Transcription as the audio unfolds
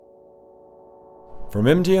From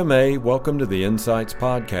MGMA, welcome to the Insights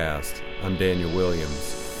Podcast. I'm Daniel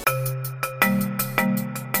Williams.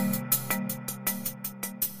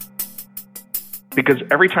 Because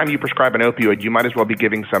every time you prescribe an opioid, you might as well be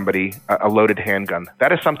giving somebody a loaded handgun.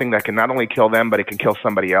 That is something that can not only kill them, but it can kill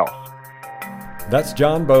somebody else. That's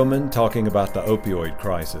John Bowman talking about the opioid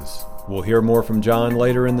crisis. We'll hear more from John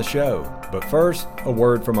later in the show, but first, a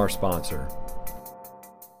word from our sponsor.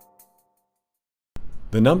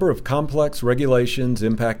 The number of complex regulations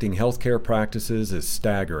impacting healthcare practices is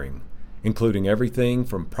staggering, including everything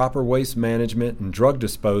from proper waste management and drug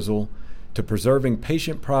disposal to preserving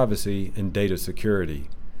patient privacy and data security.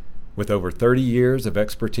 With over 30 years of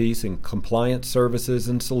expertise in compliance services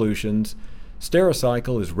and solutions,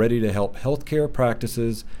 Stericycle is ready to help healthcare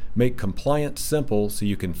practices make compliance simple so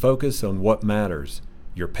you can focus on what matters,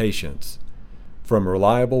 your patients. From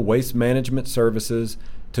reliable waste management services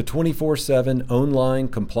to 24/7 online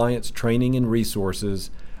compliance training and resources,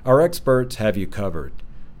 our experts have you covered.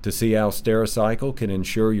 To see how Stericycle can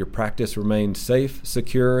ensure your practice remains safe,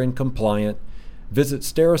 secure, and compliant, visit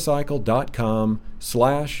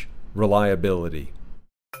Stericycle.com/reliability.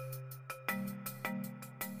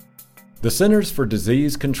 The Centers for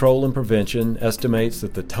Disease Control and Prevention estimates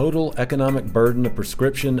that the total economic burden of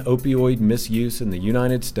prescription opioid misuse in the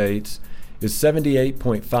United States is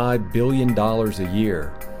 $78.5 billion a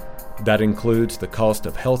year. That includes the cost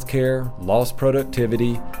of health care, lost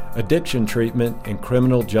productivity, addiction treatment, and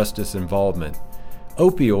criminal justice involvement.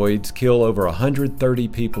 Opioids kill over 130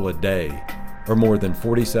 people a day, or more than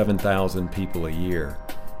 47,000 people a year.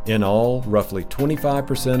 In all, roughly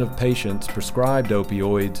 25% of patients prescribed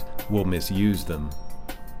opioids will misuse them.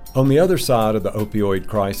 On the other side of the opioid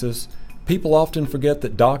crisis, people often forget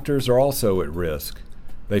that doctors are also at risk.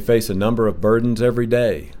 They face a number of burdens every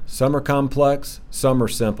day. Some are complex, some are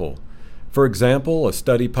simple. For example, a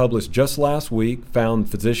study published just last week found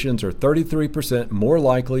physicians are 33% more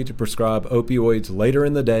likely to prescribe opioids later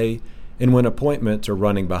in the day and when appointments are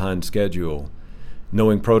running behind schedule.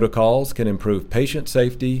 Knowing protocols can improve patient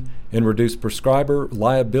safety and reduce prescriber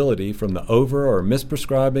liability from the over- or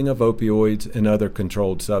misprescribing of opioids and other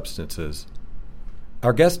controlled substances.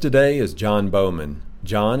 Our guest today is John Bowman.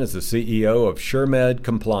 John is the CEO of SureMed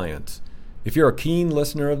Compliance. If you're a keen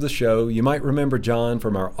listener of the show, you might remember John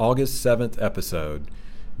from our August 7th episode.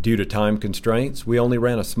 Due to time constraints, we only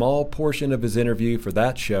ran a small portion of his interview for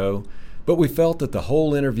that show, but we felt that the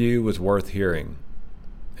whole interview was worth hearing.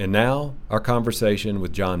 And now, our conversation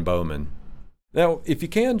with John Bowman. Now, if you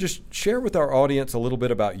can, just share with our audience a little bit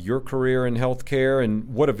about your career in healthcare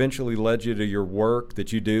and what eventually led you to your work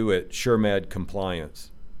that you do at SureMed Compliance.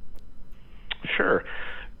 Sure.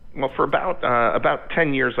 Well, for about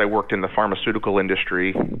 10 years, I worked in the pharmaceutical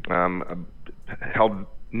industry, held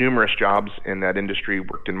numerous jobs in that industry,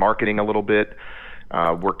 worked in marketing a little bit,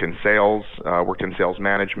 worked in sales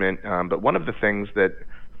management. But one of the things that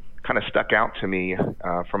kind of stuck out to me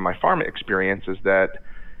from my pharma experience is that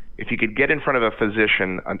if you could get in front of a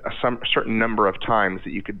physician a certain number of times,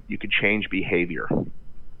 that you could change behavior,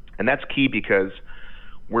 and that's key because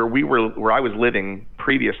where I was living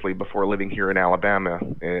previously before living here in Alabama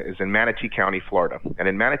is in Manatee County, Florida. And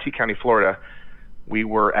in Manatee County, Florida, we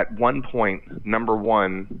were at one point number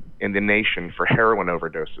one in the nation for heroin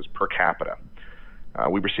overdoses per capita.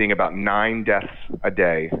 We were seeing about 9 deaths a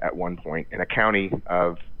day at one point in a county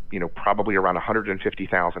of probably around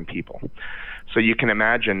 150,000 people. So you can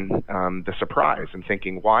imagine the surprise and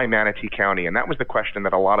thinking, why Manatee County? And that was the question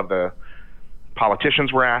that a lot of the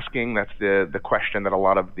politicians were asking. That's the question that a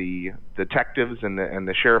lot of the detectives and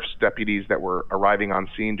the sheriff's deputies that were arriving on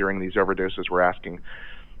scene during these overdoses were asking,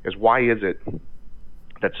 is why is it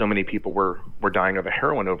that so many people were dying of a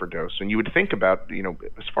heroin overdose? And you would think about,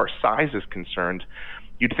 as far as size is concerned,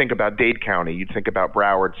 you'd think about Dade County, you'd think about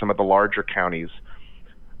Broward, some of the larger counties,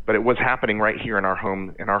 but it was happening right here in our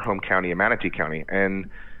home county, in Manatee County. And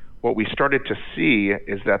what we started to see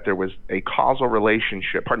is that there was a causal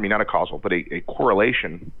relationship, not a causal, but a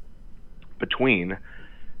correlation between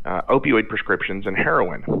opioid prescriptions and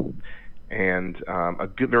heroin. And a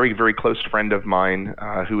good, very, very close friend of mine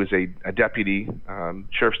who is a deputy,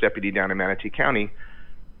 sheriff's deputy down in Manatee County,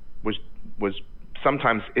 was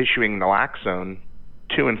sometimes issuing naloxone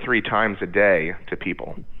 2 and 3 times a day to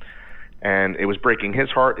people. And it was breaking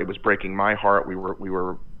his heart, it was breaking my heart. We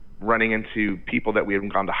were running into people that we had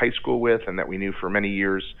gone to high school with and that we knew for many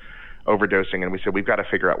years overdosing, and we said, we've got to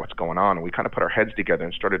figure out what's going on. And we kind of put our heads together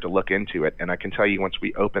and started to look into it. And I can tell you, once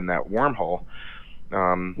we opened that wormhole,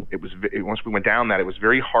 once we went down that, it was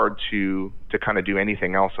very hard to kind of do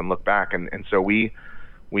anything else and look back. And so we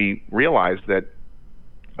realized that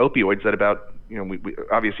opioids, that about we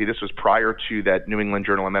obviously this was prior to that New England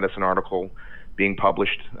Journal of Medicine article being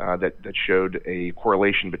published that showed a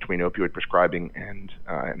correlation between opioid prescribing and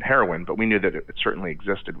heroin, but we knew that it certainly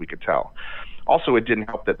existed. We could tell. Also, it didn't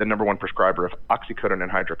help that the number one prescriber of oxycodone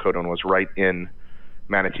and hydrocodone was right in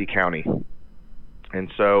Manatee County.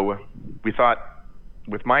 And so we thought,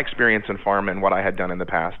 with my experience in pharma and what I had done in the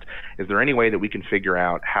past, is there any way that we can figure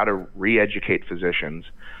out how to re-educate physicians?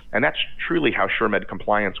 And that's truly how SureMed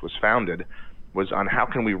Compliance was founded, was on how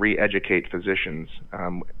can we re-educate physicians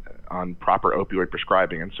on proper opioid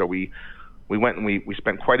prescribing. And so we went and we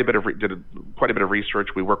spent quite a bit of research.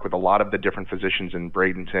 We worked with a lot of the different physicians in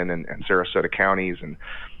Bradenton and Sarasota counties, and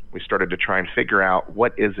we started to try and figure out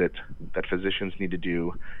what is it that physicians need to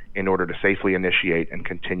do in order to safely initiate and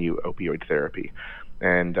continue opioid therapy.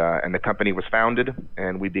 And the company was founded,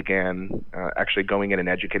 and we began actually going in and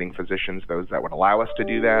educating physicians, those that would allow us to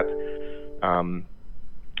do that.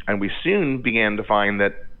 And we soon began to find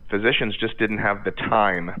that physicians just didn't have the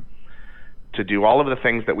time to do all of the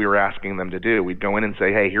things that we were asking them to do. We'd go in and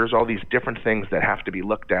say, hey, here's all these different things that have to be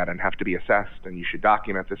looked at and have to be assessed, and you should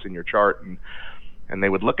document this in your chart. And they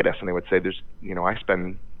would look at us and they would say, I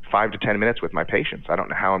spend 5 to 10 minutes with my patients. I don't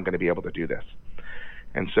know how I'm going to be able to do this.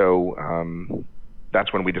 And so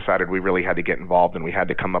that's when we decided we really had to get involved, and we had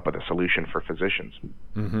to come up with a solution for physicians.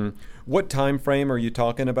 Mm-hmm. What time frame are you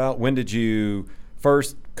talking about? When did you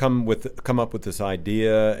first come up with this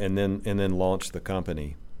idea and then launch the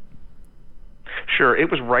company? Sure. It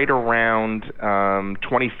was right around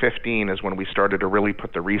 2015 is when we started to really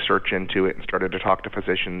put the research into it and started to talk to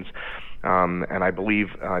physicians. And I believe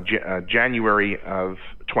January of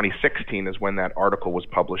 2016 is when that article was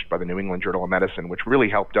published by the New England Journal of Medicine, which really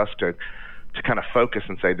helped us to kind of focus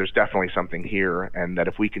and say there's definitely something here, and that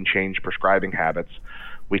if we can change prescribing habits,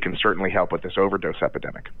 we can certainly help with this overdose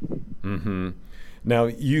epidemic. Mm-hmm. Now,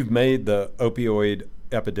 you've made the opioid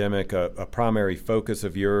epidemic a primary focus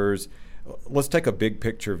of yours. Let's take a big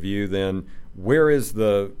picture view then. Where is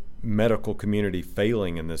the medical community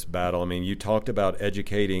failing in this battle? I mean, you talked about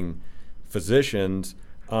educating physicians.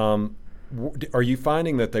 Are you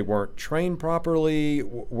finding that they weren't trained properly?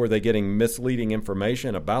 Were they getting misleading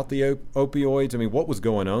information about the opioids? I mean, what was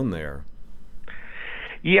going on there?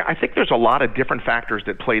 Yeah, I think there's a lot of different factors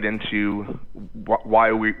that played into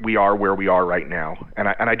why we are where we are right now, and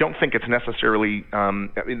I don't think it's necessarily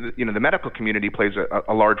the medical community plays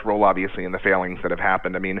a large role, obviously, in the failings that have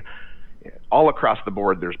happened. I mean, all across the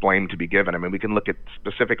board, there's blame to be given. I mean, we can look at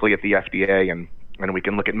specifically at the FDA, and we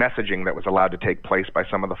can look at messaging that was allowed to take place by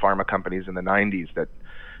some of the pharma companies in the 90s that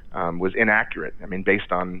was inaccurate. I mean,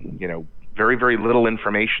 based on very, very little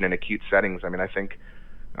information in acute settings. I mean, I think.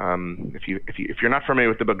 If you're not familiar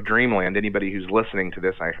with the book Dreamland, anybody who's listening to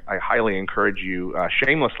this, I highly encourage you,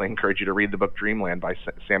 shamelessly encourage you to read the book Dreamland by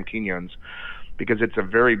Sam Quinones, because it's a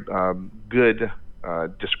very good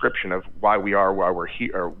description of why we are why we're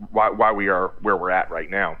here, or why we are where we're at right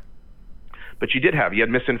now. But you had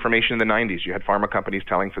misinformation in the 90s. You had pharma companies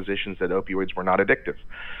telling physicians that opioids were not addictive,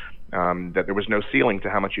 that there was no ceiling to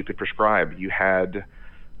how much you could prescribe. You had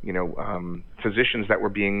physicians that were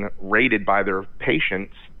being rated by their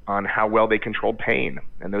patients on how well they controlled pain,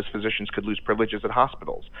 and those physicians could lose privileges at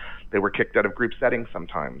hospitals. They were kicked out of group settings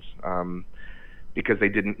sometimes because they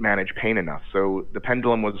didn't manage pain enough. So the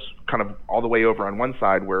pendulum was kind of all the way over on one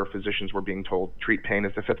side, where physicians were being told treat pain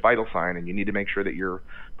as the fifth vital sign, and you need to make sure that you're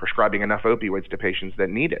prescribing enough opioids to patients that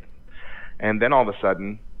need it. And then all of a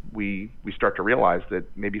sudden, we start to realize that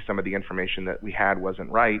maybe some of the information that we had wasn't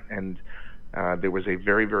right, and there was a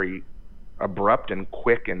very, very abrupt and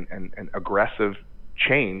quick and aggressive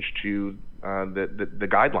change to the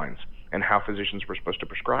guidelines and how physicians were supposed to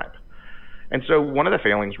prescribe. And so one of the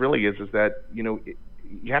failings really is that,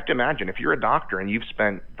 you have to imagine, if you're a doctor and you've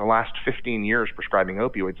spent the last 15 years prescribing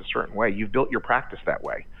opioids a certain way, you've built your practice that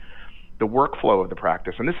way. The workflow of the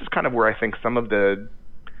practice, and this is kind of where I think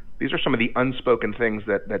these are some of the unspoken things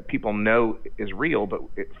that people know is real, but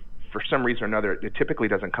for some reason or another, it typically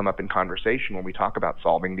doesn't come up in conversation when we talk about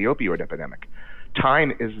solving the opioid epidemic.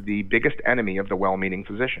 Time is the biggest enemy of the well-meaning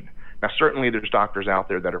physician. Now, certainly there's doctors out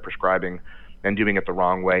there that are prescribing and doing it the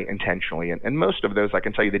wrong way intentionally. And most of those, I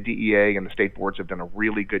can tell you, the DEA and the state boards have done a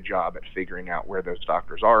really good job at figuring out where those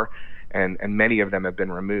doctors are, and many of them have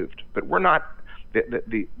been removed. But we're not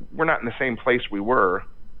we're not in the same place we were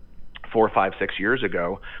 4, 5, 6 years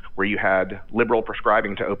ago, where you had liberal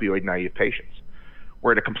prescribing to opioid-naive patients.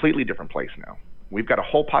 We're at a completely different place now. We've got a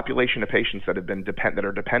whole population of patients that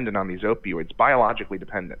are dependent on these opioids, biologically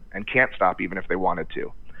dependent, and can't stop even if they wanted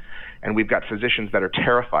to. And we've got physicians that are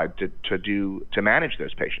terrified to manage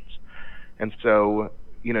those patients. And so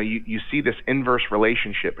you see this inverse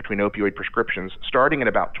relationship between opioid prescriptions starting in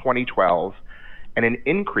about 2012, and an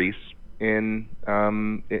increase in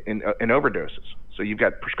overdoses. So you've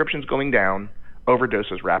got prescriptions going down,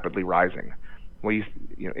 overdoses rapidly rising. Well,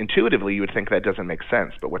 intuitively you would think that doesn't make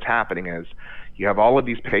sense, but what's happening is you have all of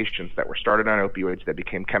these patients that were started on opioids that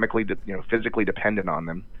became physically dependent on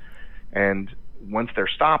them, and once they're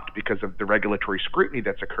stopped because of the regulatory scrutiny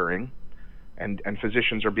that's occurring, and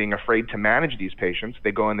physicians are being afraid to manage these patients,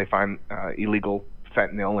 they go and they find illegal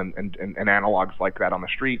fentanyl and analogs like that on the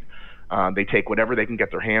street. They take whatever they can get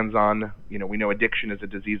their hands on. We know addiction is a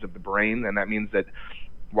disease of the brain, and that means that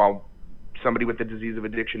while somebody with the disease of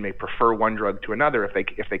addiction may prefer one drug to another, if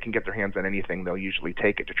they can get their hands on anything, they'll usually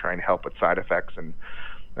take it to try and help with side effects and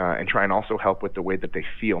try and also help with the way that they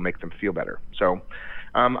feel, make them feel better. So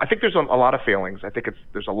I think there's a lot of failings. I think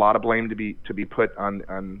there's a lot of blame to be put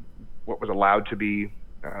on what was allowed to be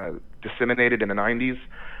disseminated in the 90s.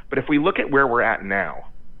 But if we look at where we're at now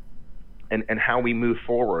and how we move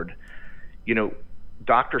forward,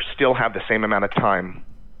 doctors still have the same amount of time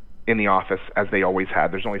in the office as they always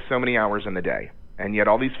had. There's only so many hours in the day. And yet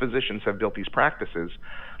all these physicians have built these practices,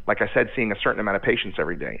 like I said, seeing a certain amount of patients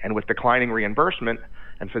every day. And with declining reimbursement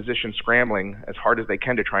and physicians scrambling as hard as they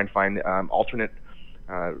can to try and find alternate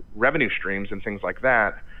revenue streams and things like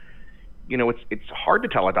that, it's hard to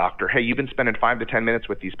tell a doctor, hey, you've been spending 5 to 10 minutes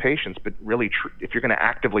with these patients, but really if you're going to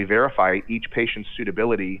actively verify each patient's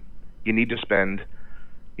suitability, you need to spend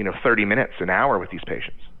 30 minutes, an hour with these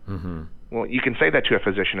patients. Mm-hmm. Well, you can say that to a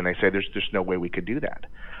physician and they say there's just no way we could do that.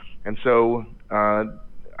 And so I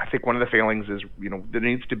think one of the failings is, there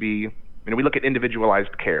needs to be, we look at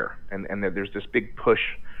individualized care, and there's this big push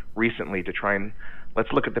recently to try and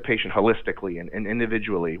let's look at the patient holistically and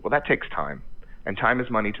individually. Well, that takes time, and time is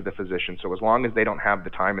money to the physician. So as long as they don't have the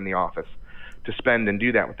time in the office to spend and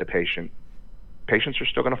do that with the patient, patients are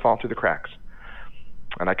still going to fall through the cracks.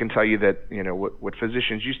 And I can tell you that, what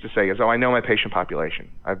physicians used to say is, I know my patient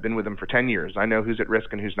population. I've been with them for 10 years. I know who's at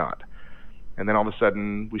risk and who's not. And then all of a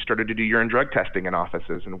sudden, we started to do urine drug testing in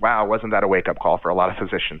offices. And wow, wasn't that a wake-up call for a lot of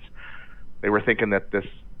physicians? They were thinking that this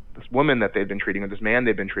woman that they'd been treating, or this man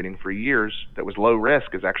they'd been treating for years that was low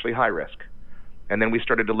risk, is actually high risk. And then we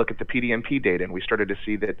started to look at the PDMP data, and we started to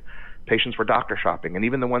see that patients were doctor shopping. And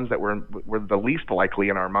even the ones that were the least likely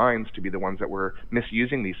in our minds to be the ones that were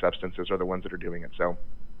misusing these substances are the ones that are doing it. So,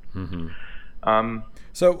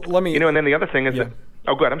 so let me... and then the other thing is that...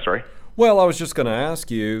 Oh, go ahead. I'm sorry. Well, I was just going to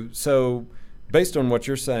ask you, so based on what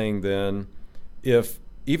you're saying then,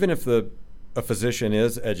 even if a physician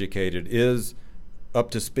is educated, is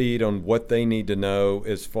up to speed on what they need to know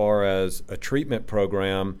as far as a treatment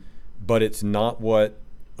program, but it's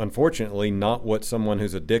unfortunately not what someone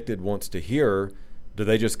who's addicted wants to hear, do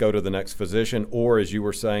they just go to the next physician? Or, as you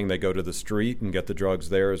were saying, they go to the street and get the drugs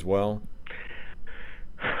there as well?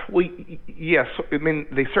 Well, yes.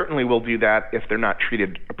 They certainly will do that if they're not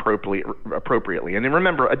treated appropriately. And then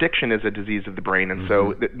remember, addiction is a disease of the brain, and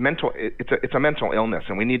so it's a mental illness,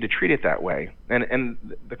 and we need to treat it that way. And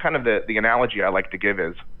the kind of the analogy I like to give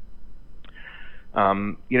is,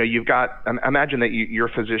 you've got, imagine that your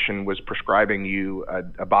physician was prescribing you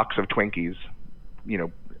a box of Twinkies,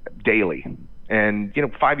 daily. And,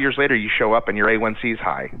 5 years later you show up and your A1C is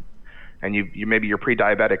high, and maybe you're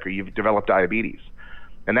pre-diabetic or you've developed diabetes.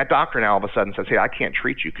 And that doctor now all of a sudden says, hey, I can't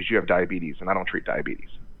treat you because you have diabetes and I don't treat diabetes.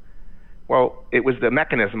 Well, it was the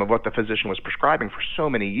mechanism of what the physician was prescribing for so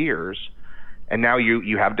many years, and now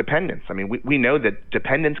you have dependence. We know that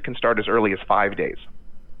dependence can start as early as 5 days.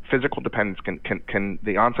 Physical dependence can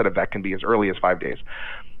the onset of that can be as early as 5 days.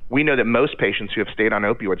 We know that most patients who have stayed on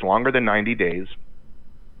opioids longer than 90 days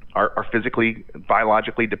are physically,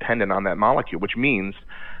 biologically dependent on that molecule, which means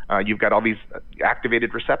you've got all these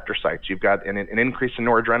activated receptor sites. You've got an increase in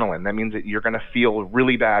noradrenaline. That means that you're going to feel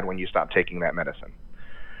really bad when you stop taking that medicine.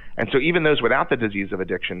 And so even those without the disease of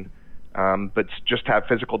addiction, but just have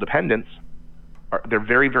physical dependence, they're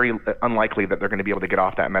very, very unlikely that they're going to be able to get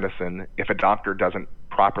off that medicine if a doctor doesn't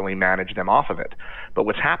properly manage them off of it. But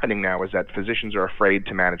what's happening now is that physicians are afraid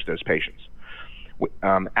to manage those patients.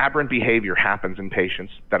 Aberrant behavior happens in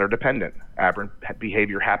patients that are dependent. Aberrant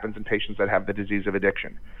behavior happens in patients that have the disease of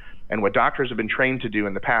addiction. And what doctors have been trained to do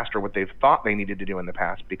in the past, or what they've thought they needed to do in the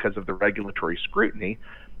past because of the regulatory scrutiny,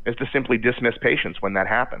 is to simply dismiss patients when that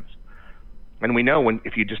happens. And we know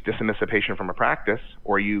if you just dismiss a patient from a practice,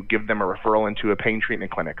 or you give them a referral into a pain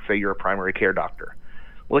treatment clinic, say you're a primary care doctor,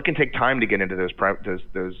 well, it can take time to get into those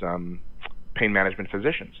pain management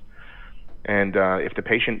physicians. And if the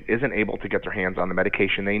patient isn't able to get their hands on the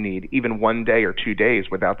medication they need, even 1 day or 2 days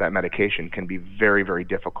without that medication can be very, very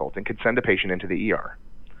difficult and could send a patient into the ER.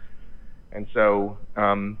 And so,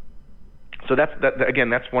 so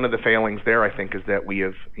that's one of the failings there, I think, is that we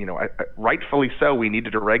have, rightfully so, we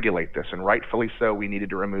needed to regulate this, and rightfully so, we needed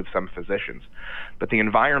to remove some physicians. But the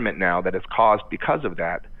environment now that is caused because of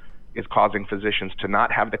that is causing physicians to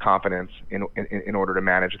not have the confidence in order to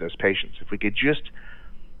manage those patients. If we could just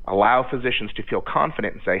allow physicians to feel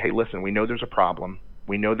confident and say, hey, listen, we know there's a problem.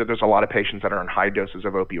 We know that there's a lot of patients that are on high doses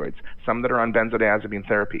of opioids, some that are on benzodiazepine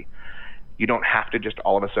therapy. You don't have to just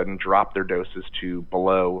all of a sudden drop their doses to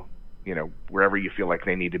below, wherever you feel like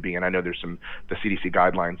they need to be. And I know there's the CDC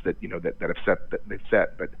guidelines that, they've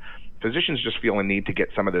set, but physicians just feel a need to get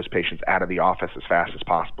some of those patients out of the office as fast as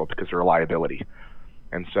possible because they're a liability.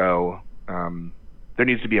 And so there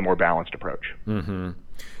needs to be a more balanced approach. Mm-hmm.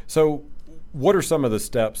 So what are some of the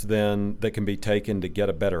steps then that can be taken to get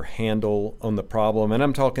a better handle on the problem? And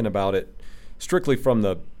I'm talking about it strictly from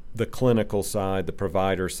the clinical side, the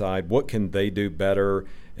provider side. What can they do better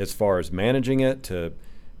as far as managing it, to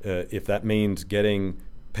if that means getting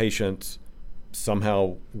patients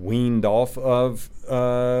somehow weaned off of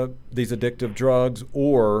these addictive drugs,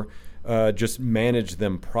 or just manage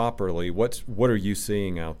them properly? What are you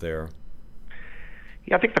seeing out there?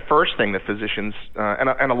 Yeah, I think the first thing that physicians,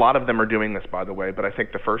 and a lot of them are doing this, by the way, but I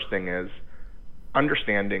think the first thing is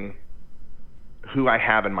understanding who I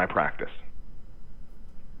have in my practice.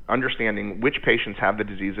 Understanding which patients have the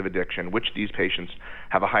disease of addiction, which these patients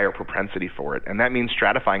have a higher propensity for it. And that means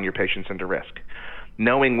stratifying your patients into risk.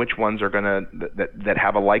 Knowing which ones are going to, that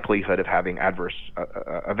have a likelihood of having adverse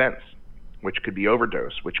events, which could be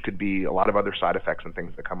overdose, which could be a lot of other side effects and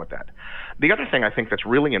things that come with that. The other thing I think that's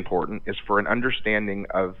really important is for an understanding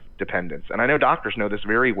of dependence. And I know doctors know this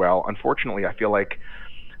very well. Unfortunately, I feel like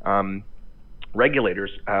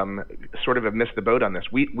regulators sort of have missed the boat on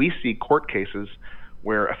this. We see court cases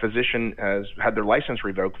where a physician has had their license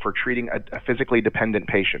revoked for treating a physically dependent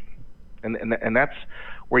patient. And that's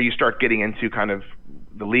where you start getting into kind of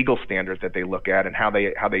the legal standards that they look at and how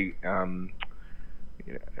they're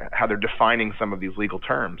defining some of these legal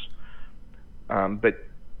terms. But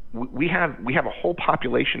we have a whole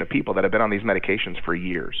population of people that have been on these medications for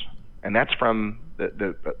years. And that's from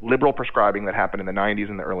the liberal prescribing that happened in the 90s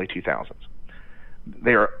and the early 2000s.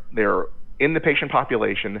 They're in the patient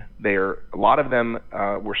population. A lot of them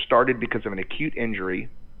were started because of an acute injury,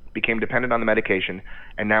 became dependent on the medication,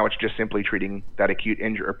 and now it's just simply treating that acute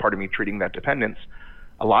injury, treating that dependence.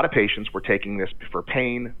 A lot of patients were taking this for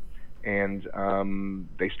pain, and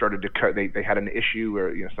they started to they had an issue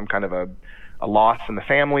or some kind of a loss in the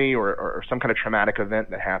family or some kind of traumatic event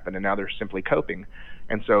that happened, and now they're simply coping.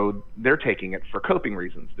 And so they're taking it for coping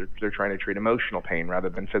reasons. They're trying to treat emotional pain rather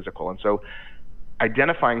than physical. And so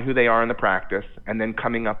identifying who they are in the practice and then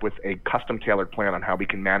coming up with a custom tailored plan on how we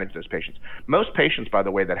can manage those patients. Most patients, by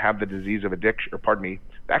the way, that have the disease of addiction,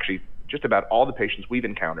 actually just about all the patients we've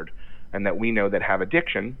encountered and that we know that have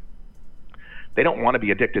addiction, they don't want to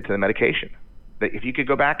be addicted to the medication. If you could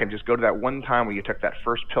go back and just go to that one time where you took that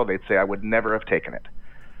first pill, they'd say, I would never have taken it.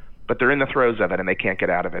 But they're in the throes of it and they can't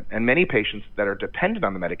get out of it. And many patients that are dependent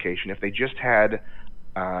on the medication, if they just had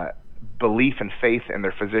belief and faith in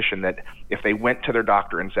their physician, that if they went to their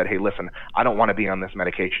doctor and said, hey, listen, I don't want to be on this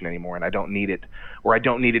medication anymore and I don't need it, or I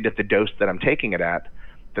don't need it at the dose that I'm taking it at,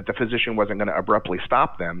 that the physician wasn't going to abruptly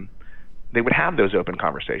stop them, they would have those open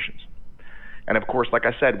conversations. And of course, like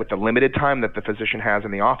I said, with the limited time that the physician has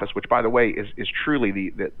in the office, which by the way is truly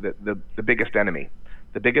the biggest enemy.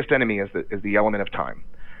 The biggest enemy is the element of time.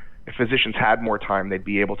 If physicians had more time, they'd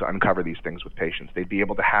be able to uncover these things with patients. They'd be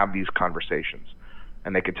able to have these conversations.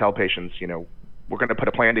 And they could tell patients, we're going to put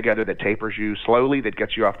a plan together that tapers you slowly, that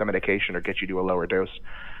gets you off the medication or gets you to a lower dose,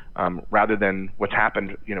 rather than what's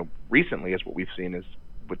happened, recently is what we've seen is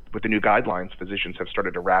with the new guidelines, physicians have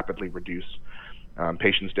started to rapidly reduce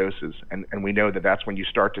patients' doses. And we know that that's when you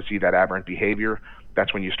start to see that aberrant behavior.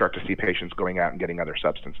 That's when you start to see patients going out and getting other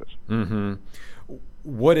substances. Mm-hmm.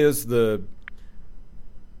 What is the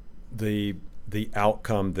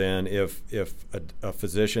outcome then if a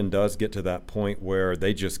physician does get to that point where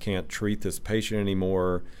they just can't treat this patient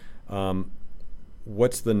anymore?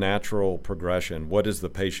 What's the natural progression? What does the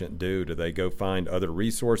patient do? Do they go find other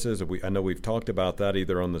resources? I know we've talked about that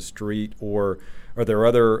either on the street, or are there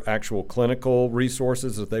other actual clinical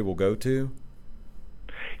resources that they will go to?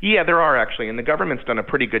 Yeah, there are actually, and the government's done a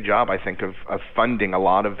pretty good job, I think, of funding a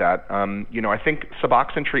lot of that. I think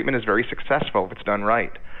Suboxone treatment is very successful if it's done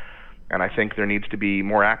right. And I think there needs to be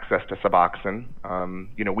more access to Suboxone.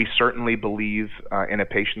 We certainly believe in a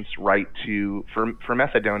patient's right for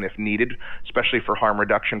methadone if needed, especially for harm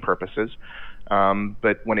reduction purposes.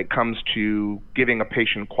 But when it comes to giving a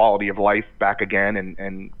patient quality of life back again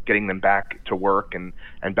and getting them back to work and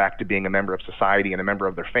back to being a member of society and a member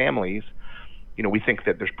of their families, we think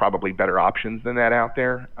that there's probably better options than that out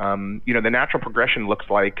there. The natural progression looks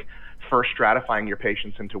like first stratifying your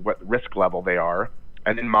patients into what risk level they are,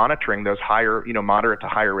 and then monitoring those higher, moderate to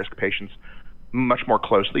higher risk patients much more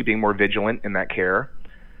closely, being more vigilant in that care.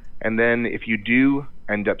 And then if you do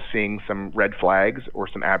end up seeing some red flags or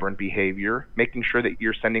some aberrant behavior, making sure that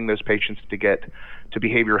you're sending those patients to get to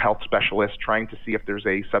behavioral health specialists, trying to see if there's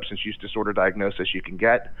a substance use disorder diagnosis you can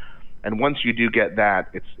get. And once you do get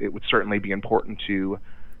that, it would certainly be important to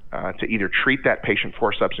either treat that patient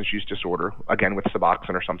for substance use disorder, again with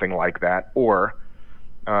Suboxone or something like that, or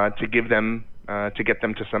to get them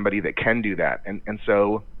to somebody that can do that. And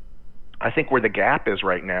so I think where the gap is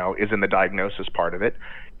right now is in the diagnosis part of it,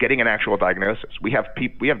 getting an actual diagnosis. We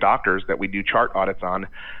have doctors that we do chart audits on,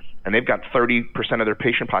 and they've got 30% of their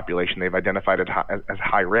patient population they've identified as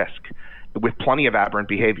high risk, with plenty of aberrant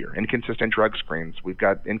behavior, inconsistent drug screens. We've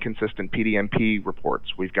got inconsistent PDMP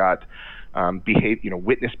reports. We've got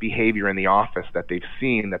witness behavior in the office that they've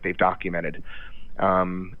seen, that they've documented,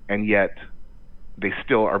 and yet they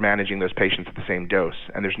still are managing those patients at the same dose,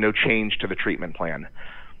 and there's no change to the treatment plan.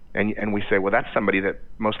 And we say, well, that's somebody that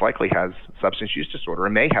most likely has substance use disorder or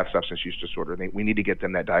may have substance use disorder. We need to get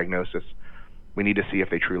them that diagnosis. We need to see if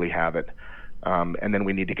they truly have it. And then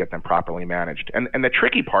we need to get them properly managed. And the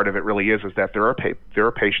tricky part of it really is that there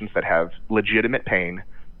are patients that have legitimate pain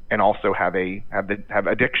and also have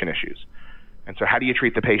addiction issues. And so how do you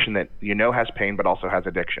treat the patient that has pain but also has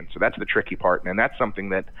addiction? So that's the tricky part, and that's something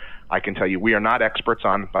that I can tell you we are not experts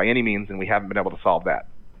on by any means, and we haven't been able to solve that.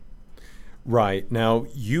 Right. Now,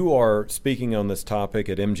 you are speaking on this topic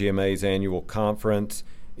at MGMA's annual conference.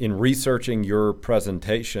 In researching your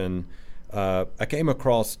presentation, I came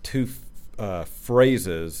across two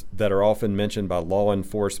phrases that are often mentioned by law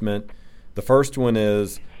enforcement. The first one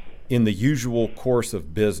is in the usual course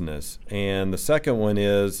of business, and the second one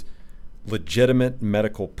is legitimate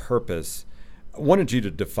medical purpose. I wanted you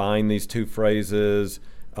to define these two phrases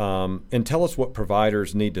and tell us what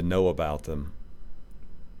providers need to know about them.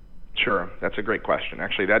 Sure, that's a great question.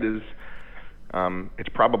 Actually, that is, it's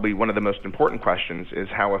probably one of the most important questions is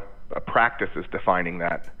how a practice is defining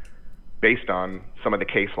that based on some of the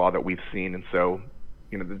case law that we've seen. And so,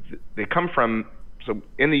 they come from, so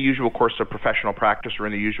in the usual course of professional practice or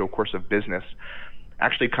in the usual course of business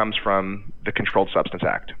actually comes from the Controlled Substance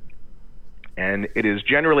Act. And it is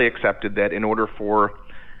generally accepted that in order for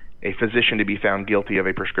a physician to be found guilty of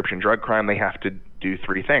a prescription drug crime, they have to do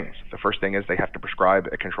three things. The first thing is they have to prescribe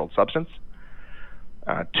a controlled substance.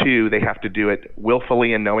 2, they have to do it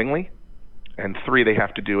willfully and knowingly. And 3, they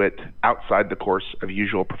have to do it outside the course of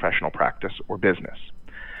usual professional practice or business.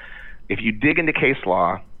 If you dig into case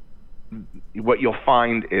law, what you'll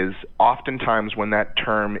find is oftentimes when that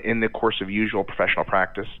term in the course of usual professional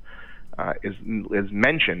practice is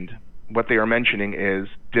mentioned, what they are mentioning is,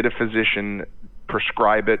 did a physician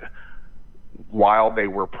prescribe it while they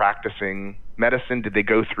were practicing medicine? Did they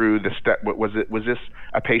go through the step? Was this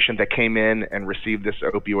a patient that came in and received this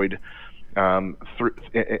opioid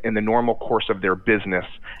in the normal course of their business?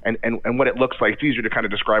 And what it looks like, it's easier to kind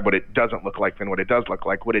of describe what it doesn't look like than what it does look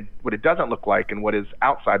like. What it doesn't look like and what is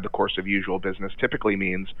outside the course of usual business typically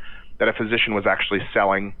means that a physician was actually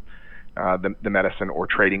selling the medicine or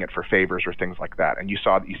trading it for favors or things like that. And you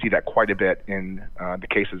see that quite a bit in the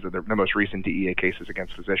cases of the most recent DEA cases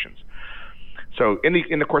against physicians. So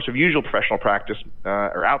in the course of usual professional practice,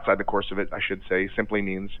 or outside the course of it, I should say, simply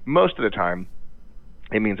means most of the time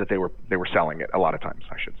it means that they were selling it. A lot of times,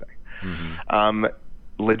 I should say. Mm-hmm.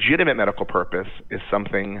 Legitimate medical purpose is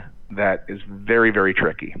something that is very, very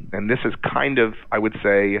tricky, and this is kind of, I would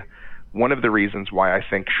say, one of the reasons why I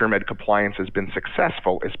think SureMed compliance has been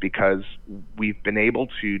successful is because we've been able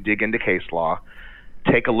to dig into case law,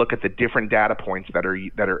 take a look at the different data points that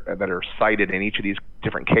are cited in each of these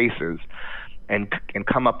different cases, and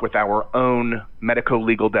come up with our own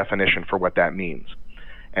medico-legal definition for what that means.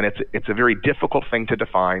 And it's a very difficult thing to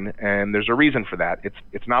define, and there's a reason for that.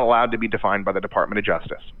 It's not allowed to be defined by the Department of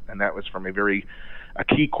Justice, and that was from a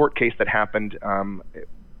key court case that happened. I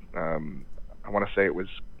want to say it was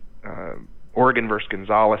Oregon versus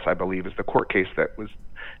Gonzalez, I believe, is the court case that was.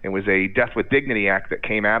 It was a Death with Dignity Act that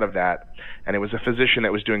came out of that, and it was a physician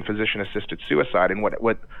that was doing physician-assisted suicide. And what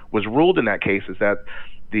was ruled in that case is that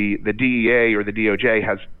the DEA or the DOJ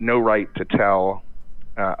has no right to tell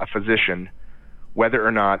a physician whether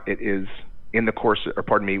or not it is in the course, or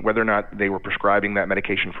pardon me, whether or not they were prescribing that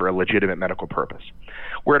medication for a legitimate medical purpose.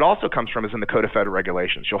 Where it also comes from is in the Code of Federal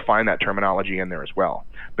Regulations. You'll find that terminology in there as well.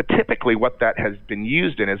 But typically what that has been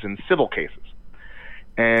used in is in civil cases.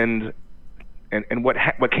 And what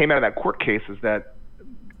came out of that court case is that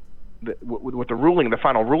what the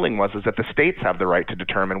final ruling was is that the states have the right to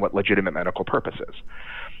determine what legitimate medical purpose is.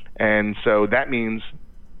 And so that means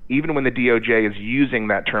even when the DOJ is using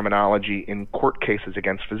that terminology in court cases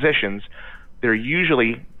against physicians, they're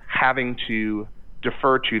usually having to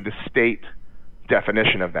defer to the state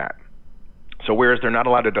definition of that. So whereas they're not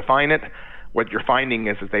allowed to define it, what you're finding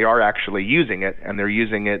is that they are actually using it, and they're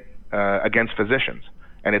using it against physicians.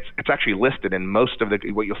 And it's actually listed in most of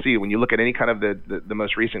what you'll see when you look at any kind of the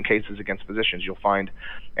most recent cases against physicians. You'll find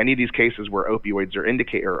any of these cases where opioids are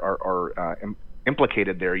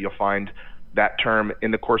implicated there. You'll find that term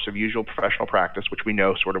in the course of usual professional practice, which we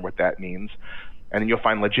know sort of what that means. And then you'll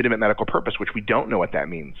find legitimate medical purpose, which we don't know what that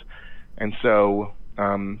means. And so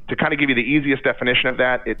to kind of give you the easiest definition of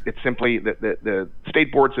that, it's simply that the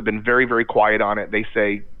state boards have been very, very quiet on it. They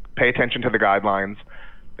say, pay attention to the guidelines.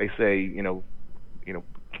 They say,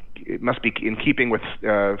 it must be in keeping with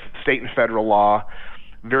state and federal law,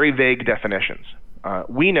 very vague definitions.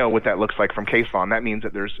 We know what that looks like from case law, and that means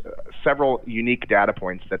that there's several unique data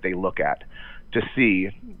points that they look at to see,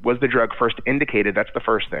 was the drug first indicated? That's the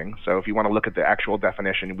first thing. So if you want to look at the actual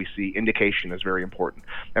definition, we see indication is very important.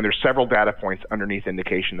 And there's several data points underneath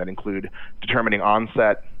indication that include determining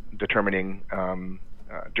onset, determining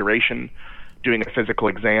duration, doing a physical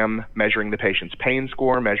exam, measuring the patient's pain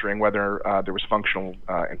score, measuring whether there was functional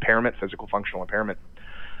impairment, physical functional impairment.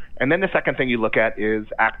 And then the second thing you look at is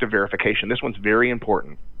active verification. This one's very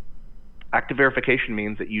important. Active verification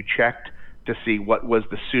means that you checked to see what was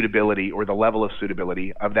the suitability or the level of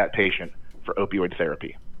suitability of that patient for opioid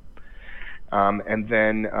therapy. And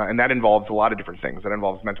that involves a lot of different things. That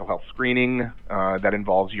involves mental health screening. That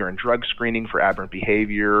involves urine drug screening for aberrant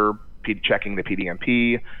behavior, checking the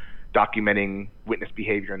PDMP, documenting witness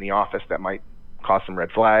behavior in the office that might cause some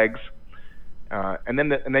red flags. And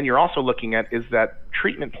then you're also looking at, is that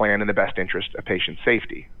treatment plan in the best interest of patient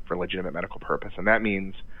safety for legitimate medical purpose? And that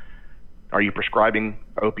means, are you prescribing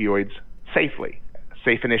opioids safely?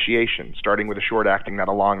 Safe initiation, starting with a short-acting, not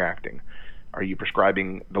a long-acting. Are you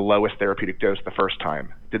prescribing the lowest therapeutic dose the first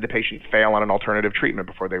time? Did the patient fail on an alternative treatment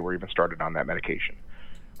before they were even started on that medication?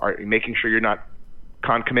 Are you making sure you're not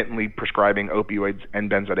concomitantly prescribing opioids and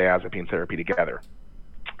benzodiazepine therapy together?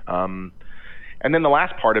 And then the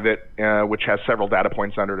last part of it, which has several data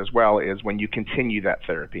points under it as well, is when you continue that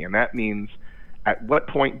therapy. And that means, at what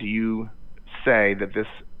point do you say that this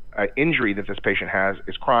injury that this patient has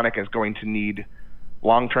is chronic and is going to need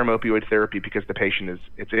long-term opioid therapy because the patient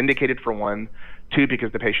it's indicated for one, two,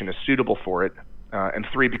 because the patient is suitable for it, and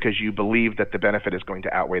three, because you believe that the benefit is going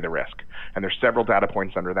to outweigh the risk. And there's several data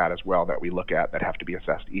points under that as well that we look at that have to be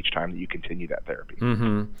assessed each time that you continue that therapy.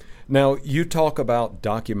 Mm-hmm. Now, you talk about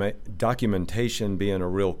documentation being a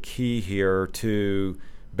real key here to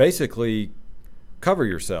basically cover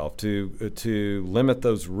yourself, to limit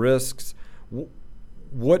those risks.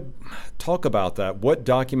 Talk about that. What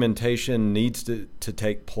documentation needs to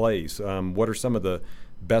take place? What are some of the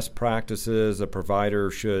best practices a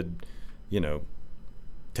provider should,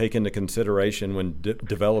 take into consideration when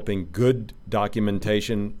developing good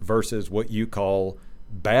documentation versus what you call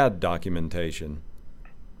bad documentation?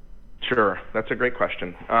 Sure, that's a great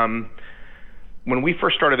question. When we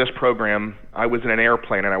first started this program, I was in an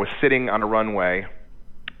airplane and I was sitting on a runway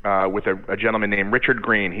with a gentleman named Richard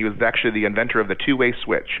Green. He was actually the inventor of the two-way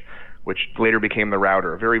switch, which later became the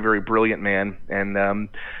router. A very, very brilliant man. And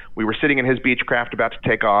we were sitting in his Beechcraft about to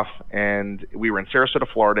take off, and we were in Sarasota,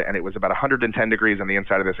 Florida, and it was about 110 degrees on the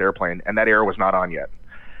inside of this airplane, and that air was not on yet.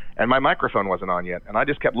 And my microphone wasn't on yet. And I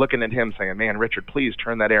just kept looking at him saying, man, Richard, please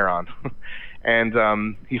turn that air on.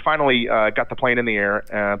 And he finally got the plane in the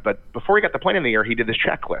air. But before he got the plane in the air, he did this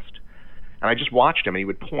checklist. And I just watched him, and he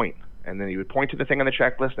would point. And then he would point to the thing on the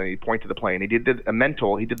checklist, and he'd point to the plane. He did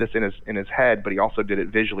this in his head, but he also did it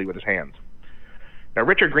visually with his hands. Now,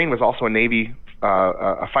 Richard Green was also a Navy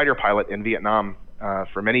a fighter pilot in Vietnam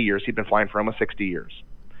for many years. He'd been flying for almost 60 years.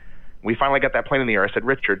 We finally got that plane in the air. I said,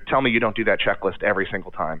 Richard, tell me you don't do that checklist every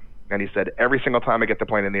single time. And he said, every single time I get the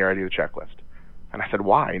plane in the air, I do the checklist. And I said,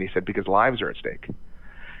 why? And he said, because lives are at stake.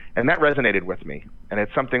 And that resonated with me. And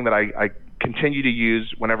it's something that I continue to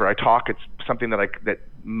use whenever I talk. It's something that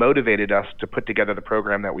motivated us to put together the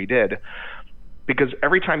program that we did. Because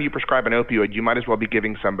every time you prescribe an opioid, you might as well be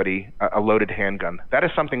giving somebody a loaded handgun. That is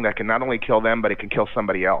something that can not only kill them, but it can kill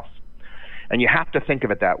somebody else. And you have to think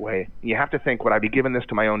of it that way. You have to think, would I be giving this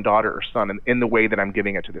to my own daughter or son in the way that I'm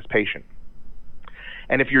giving it to this patient?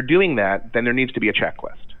 And if you're doing that, then there needs to be a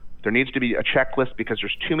checklist. There needs to be a checklist because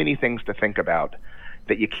there's too many things to think about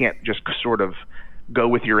that you can't just sort of go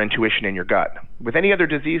with your intuition and your gut. With any other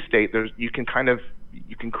disease state, you can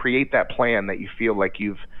create that plan that you feel like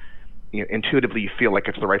intuitively you feel like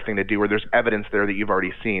it's the right thing to do, or there's evidence there that you've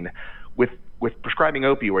already seen. With prescribing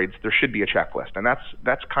opioids, there should be a checklist, and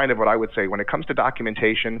that's kind of what I would say when it comes to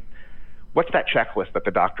documentation. What's that checklist that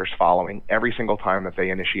the doctor's following every single time that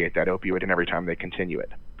they initiate that opioid and every time they continue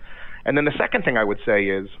it? And then the second thing I would say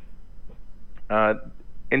is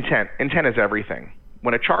intent. Intent is everything.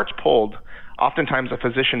 When a chart's pulled, oftentimes a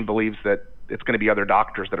physician believes that it's going to be other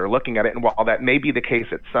doctors that are looking at it, and while that may be the case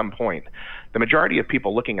at some point, the majority of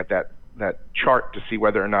people looking at that chart to see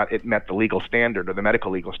whether or not it met the legal standard or the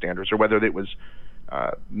medical legal standards, or whether it was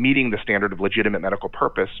meeting the standard of legitimate medical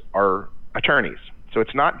purpose, are attorneys. So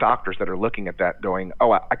it's not doctors that are looking at that going,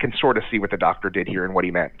 oh, I can sort of see what the doctor did here and what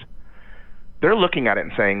he meant. They're looking at it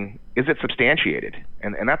and saying, is it substantiated?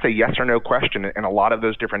 And that's a yes or no question in a lot of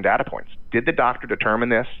those different data points. Did the doctor determine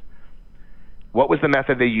this? What was the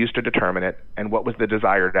method they used to determine it? And what was the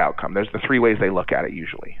desired outcome? There's the three ways they look at it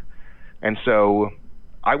usually. And so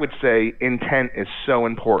I would say intent is so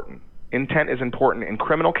important. Intent is important in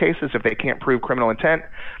criminal cases. If they can't prove criminal intent,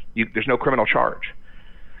 there's no criminal charge.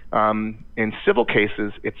 In civil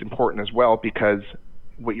cases, it's important as well, because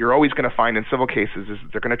what you're always going to find in civil cases is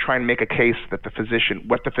that they're going to try and make a case that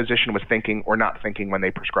what the physician was thinking or not thinking when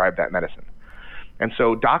they prescribed that medicine. And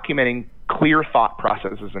so documenting clear thought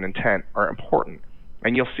processes and intent are important.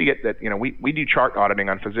 And you'll see it that, we do chart auditing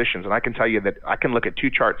on physicians, and I can tell you that I can look at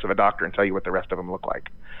 2 charts of a doctor and tell you what the rest of them look like.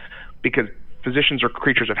 Because physicians are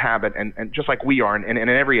creatures of habit, and just like we are, and in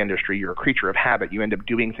every industry, you're a creature of habit. You end up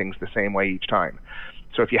doing things the same way each time.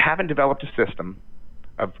 So if you haven't developed a system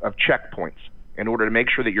of checkpoints in order to make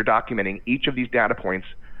sure that you're documenting each of these data points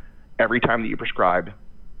every time that you prescribe,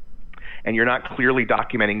 and you're not clearly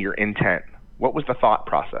documenting your intent, what was the thought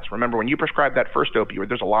process? Remember, when you prescribe that first opioid,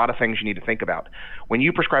 there's a lot of things you need to think about. When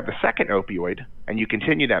you prescribe the second opioid and you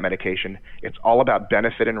continue that medication, it's all about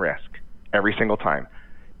benefit and risk every single time.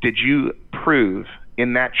 Did you prove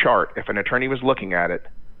in that chart, if an attorney was looking at it,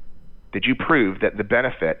 did you prove that the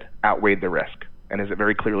benefit outweighed the risk? And is it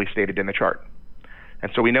very clearly stated in the chart?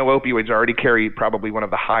 And so we know opioids already carry probably one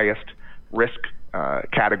of the highest risk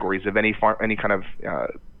categories of any kind of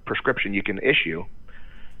prescription you can issue.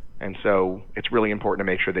 And so it's really important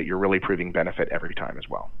to make sure that you're really proving benefit every time as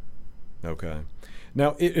well. Okay.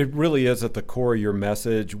 Now, it really is at the core of your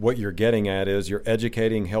message. What you're getting at is you're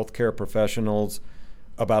educating healthcare professionals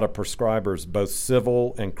about a prescriber's both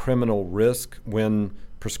civil and criminal risk when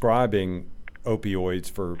prescribing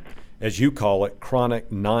opioids for, as you call it,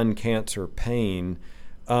 chronic non-cancer pain.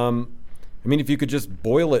 If you could just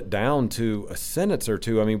boil it down to a sentence or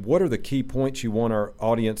two, what are the key points you want our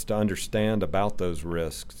audience to understand about those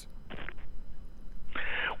risks?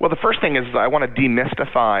 Well, the first thing is I want to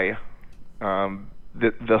demystify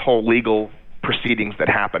the whole legal proceedings that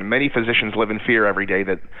happen. Many physicians live in fear every day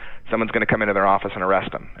that someone's going to come into their office and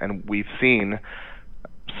arrest them. And we've seen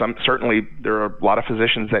certainly there are a lot of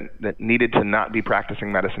physicians that needed to not be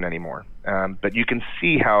practicing medicine anymore. But you can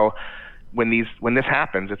see how when this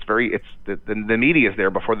happens, the media is there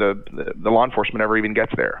before the law enforcement ever even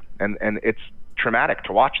gets there. And it's traumatic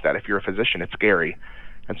to watch that. If you're a physician, it's scary.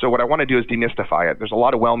 And so what I want to do is demystify it. There's a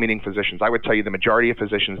lot of well-meaning physicians. I would tell you the majority of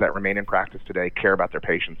physicians that remain in practice today care about their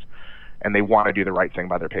patients, and they want to do the right thing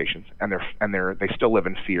by their patients, and they still live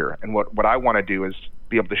in fear. And what I want to do is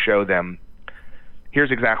be able to show them,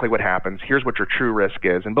 here's exactly what happens, here's what your true risk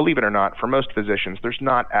is. And believe it or not, for most physicians, there's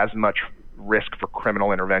not as much risk for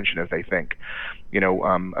criminal intervention as they think.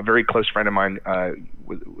 A very close friend of mine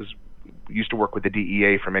used to work with the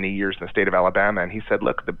DEA for many years in the state of Alabama, and he said,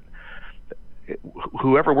 look,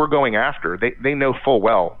 whoever we're going after, they know full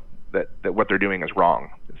well that what they're doing is wrong.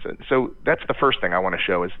 So that's the first thing I want to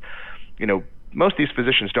show is, most of these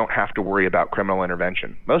physicians don't have to worry about criminal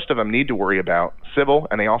intervention. Most of them need to worry about civil,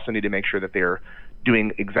 and they also need to make sure that they're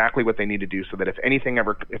doing exactly what they need to do so that if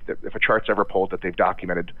a chart's ever pulled, that they've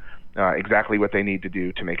documented exactly what they need to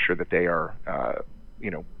do to make sure that they are,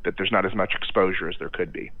 that there's not as much exposure as there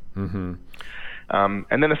could be. Mm-hmm.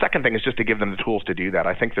 And then the second thing is just to give them the tools to do that.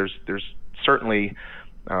 I think there's certainly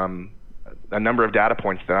a number of data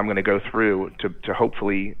points that I'm going to go through to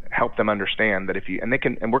hopefully help them understand that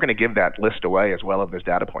and we're going to give that list away as well of those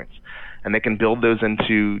data points, and they can build those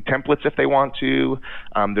into templates if they want to.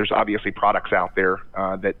 There's obviously products out there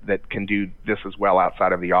that can do this as well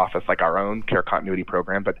outside of the office, like our own care continuity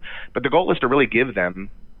program. But the goal is to really give them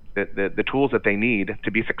the tools that they need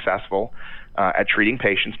to be successful at treating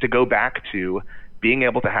patients, to go back to being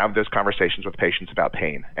able to have those conversations with patients about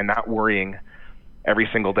pain and not worrying every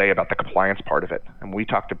single day about the compliance part of it. And we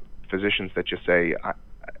talk to physicians that just say,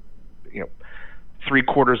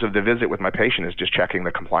 3/4 of the visit with my patient is just checking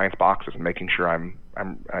the compliance boxes and making sure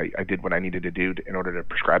I did what I needed to do in order to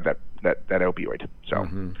prescribe that opioid. So.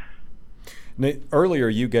 Mm-hmm. Earlier,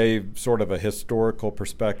 you gave sort of a historical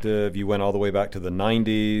perspective. You went all the way back to the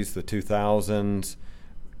 90s, the 2000s,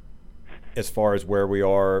 as far as where we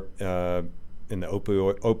are in the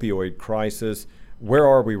opioid crisis. Where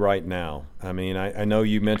are we right now? I mean, I know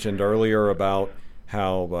you mentioned earlier about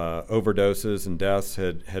how overdoses and deaths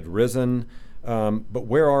had risen, but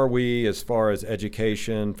where are we as far as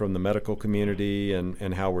education from the medical community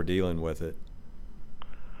and how we're dealing with it?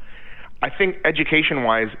 I think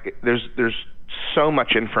education-wise, there's so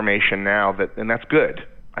much information now and that's good.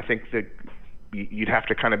 I think that you'd have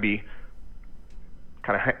to kind of be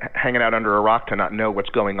hanging out under a rock to not know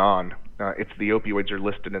what's going on. It's the opioids are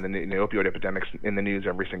listed in the opioid epidemics in the news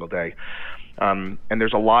every single day, and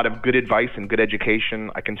there's a lot of good advice and good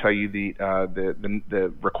education. I can tell you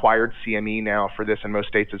the required CME now for this in most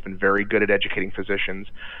states has been very good at educating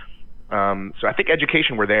physicians. So I think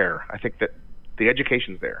education, we're there. I think that the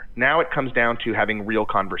education's there. Now it comes down to having real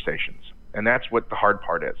conversations, and that's what the hard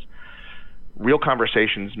part is. Real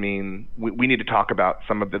conversations mean we need to talk about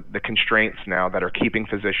some of the constraints now that are keeping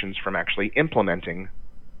physicians from actually implementing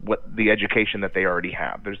what the education that they already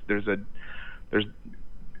have. There's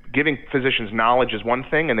giving physicians knowledge is one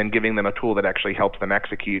thing, and then giving them a tool that actually helps them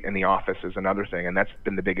execute in the office is another thing. And that's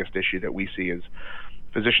been the biggest issue that we see is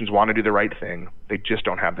physicians want to do the right thing. They just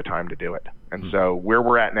don't have the time to do it. And so where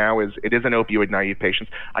we're at now is it is an opioid naive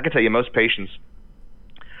patients. I can tell you most patients,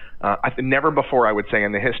 never before, I would say,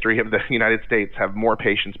 in the history of the United States have more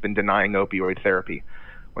patients been denying opioid therapy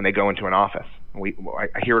when they go into an office. I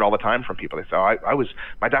hear it all the time from people. They say,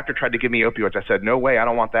 my doctor tried to give me opioids. I said, no way, I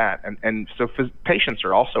don't want that. And so patients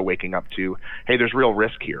are also waking up to, hey, there's real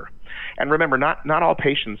risk here. And remember, not all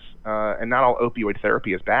patients and not all opioid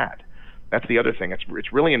therapy is bad. That's the other thing.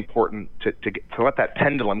 It's really important to let that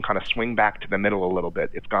pendulum kind of swing back to the middle a little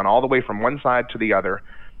bit. It's gone all the way from one side to the other.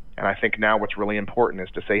 And I think now what's really important is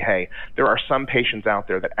to say, hey, there are some patients out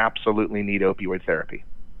there that absolutely need opioid therapy,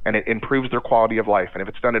 and it improves their quality of life. And if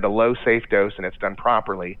it's done at a low, safe dose and it's done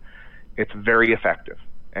properly, it's very effective.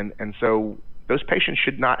 And so those patients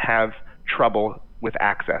should not have trouble with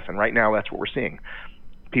access. And right now that's what we're seeing.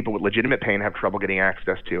 People with legitimate pain have trouble getting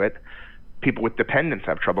access to it. People with dependence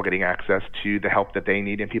have trouble getting access to the help that they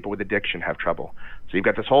need, and people with addiction have trouble. So you've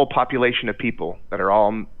got this whole population of people that are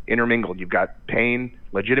all intermingled. You've got pain,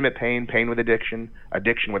 legitimate pain, pain with addiction,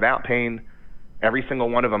 addiction without pain. Every single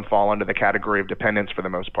one of them fall under the category of dependence for the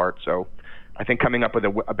most part. So I think coming up with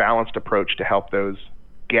a balanced approach to help those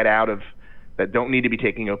get out of that don't need to be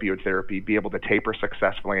taking opioid therapy, be able to taper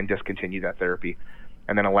successfully and discontinue that therapy,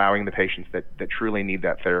 and then allowing the patients that truly need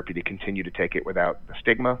that therapy to continue to take it without the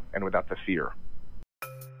stigma and without the fear.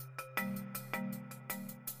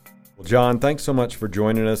 Well, John, thanks so much for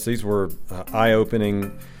joining us. These were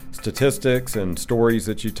eye-opening statistics and stories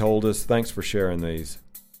that you told us. Thanks for sharing these.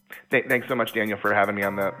 Thanks so much, Daniel, for having me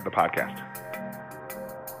on the podcast.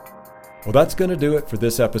 Well, that's going to do it for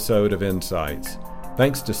this episode of Insights.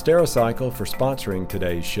 Thanks to Stericycle for sponsoring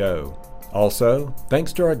today's show. Also,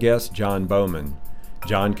 thanks to our guest, John Bowman.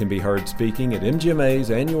 John can be heard speaking at MGMA's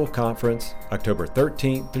annual conference, October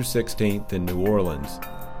 13th through 16th in New Orleans.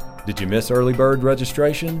 Did you miss early bird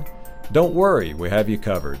registration? Don't worry, we have you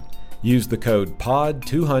covered. Use the code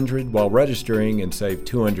POD200 while registering and save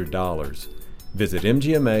 $200. Visit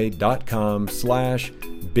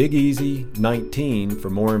mgma.com/BigEasy19 for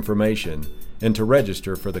more information and to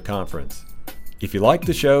register for the conference. If you like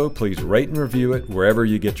the show, please rate and review it wherever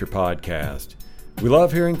you get your podcast. We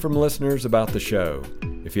love hearing from listeners about the show.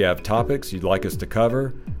 If you have topics you'd like us to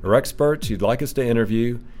cover or experts you'd like us to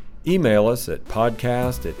interview, email us at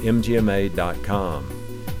podcast@mgma.com.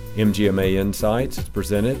 MGMA Insights is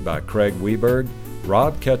presented by Craig Weberg,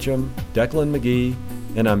 Rob Ketchum, Declan McGee,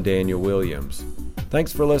 and I'm Daniel Williams.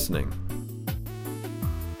 Thanks for listening.